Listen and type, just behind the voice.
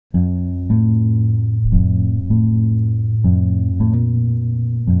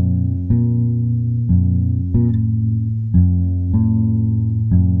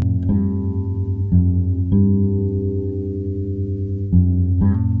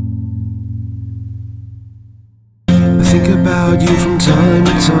with you from time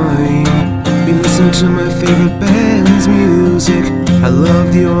to time. You listen to my favorite band's music. I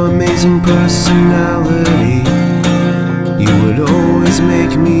loved your amazing personality. You would always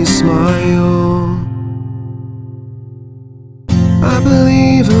make me smile. I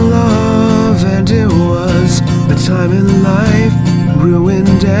believe in love, and it was a time in life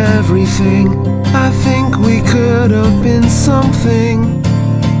ruined everything. I think we could have been something.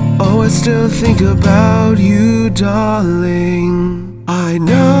 Oh, I still think about you, darling. I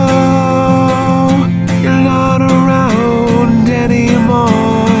know you're not around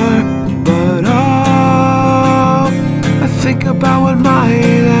anymore, but oh, I think about what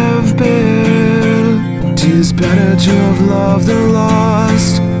might have been. 'Tis better to have loved the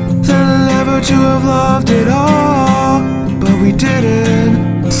lost than never to have loved it all. But we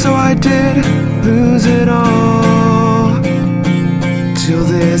didn't, so I did lose it all. Till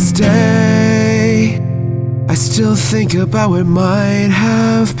this day, I still think about what might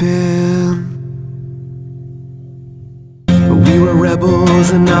have been. We were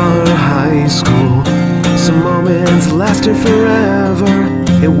rebels in our high school. Some moments lasted forever.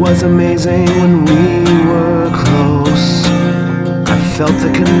 It was amazing when we were close. I felt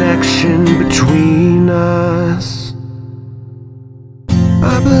the connection between us.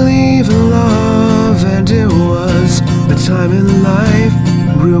 I believe in love, and it was a time in life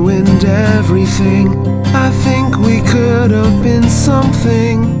ruined everything. I think we could have been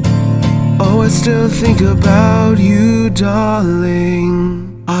something. Oh, I still think about you, darling.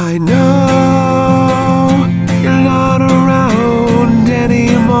 I know you're not around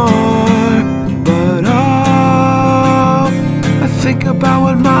anymore, but oh, I think about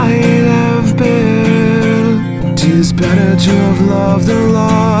what might have been. 'Tis better to have loved the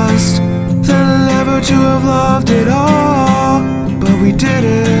lost than never to have loved it all. But we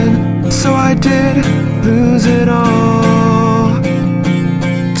didn't, so I did lose it all.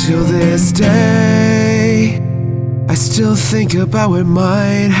 Till this day, I still think about what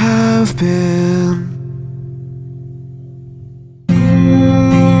might have been.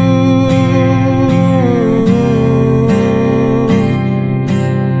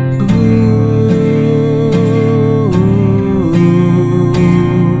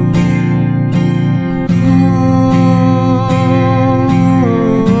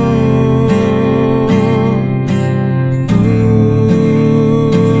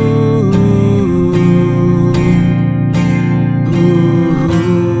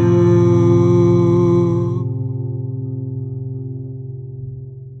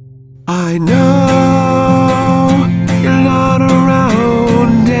 I know you're not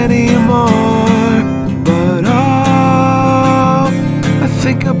around anymore, but oh, I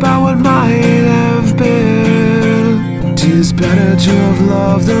think about what might have been. 'Tis better to have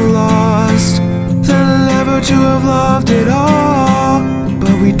loved the lost than never to have loved it all.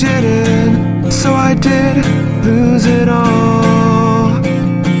 But we didn't, so I did lose it all.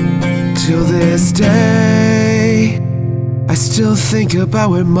 Till this day, I still think about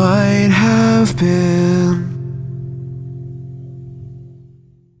what might have been.